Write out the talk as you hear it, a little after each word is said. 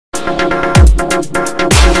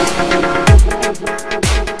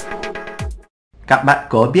Các bạn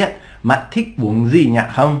có biết Mạn thích uống gì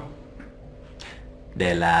nhạc không?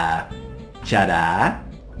 Đây là trà đá.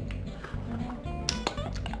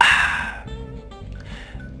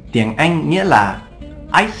 Tiếng Anh nghĩa là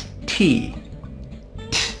iced tea.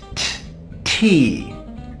 Tea.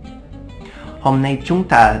 Hôm nay chúng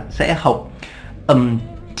ta sẽ học âm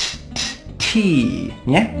tea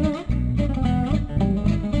nhé.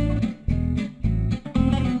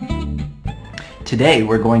 Today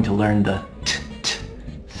we're going to learn the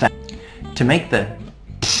sound. To make the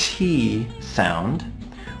T sound,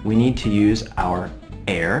 we need to use our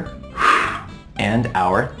air and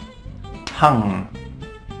our tongue.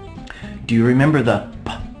 Do you remember the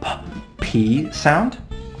P sound?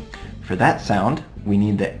 For that sound, we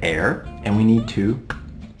need the air and we need to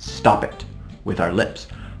stop it with our lips.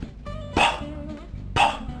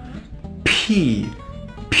 P,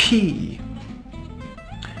 P.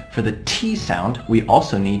 For the T sound, we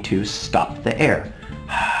also need to stop the air.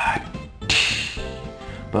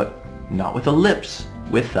 But not with the lips,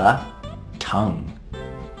 with the tongue.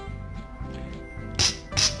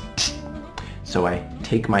 So I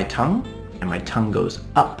take my tongue, and my tongue goes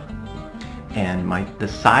up, and the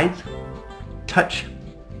sides touch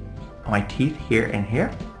my teeth here and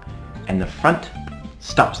here, and the front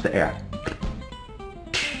stops the air.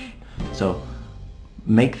 So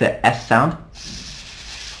make the S sound,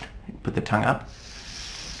 put the tongue up,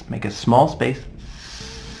 make a small space,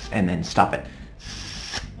 and then stop it.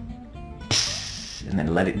 And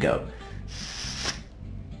then let it go.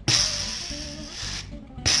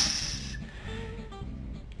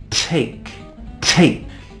 Take, take.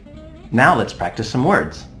 Now let's practice some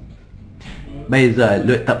words. Bây giờ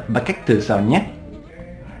luyện tập bằng cách từ sau nhé.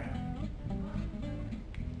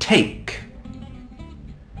 Take,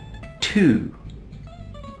 to,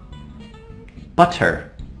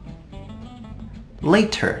 butter,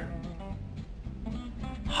 later,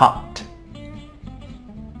 hot,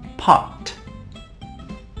 pot.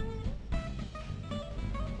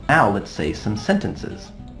 Now let's say some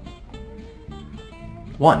sentences.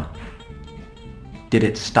 1. Did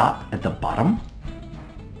it stop at the bottom?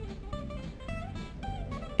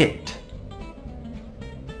 It.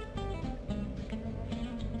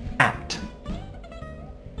 At.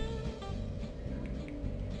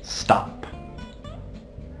 Stop.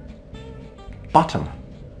 Bottom.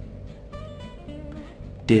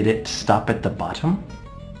 Did it stop at the bottom?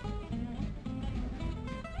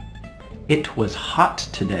 It was hot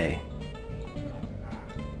today.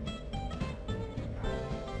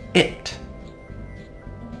 It.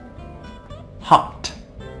 Hot.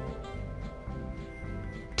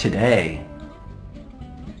 Today.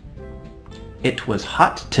 It was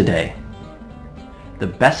hot today. The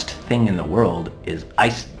best thing in the world is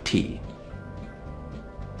iced tea.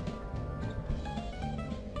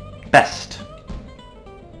 Best.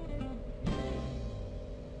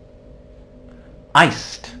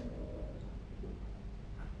 Iced.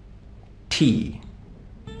 Tea.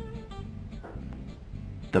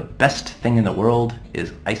 The best thing in the world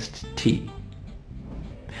is iced tea.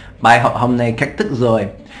 Bài học hôm nay kết thúc rồi.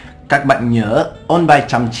 Các bạn nhớ ôn bài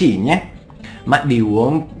chăm chỉ nhé. Mạn đi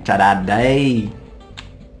uống trà đá đây.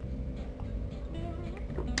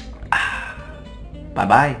 Bye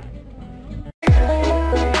bye.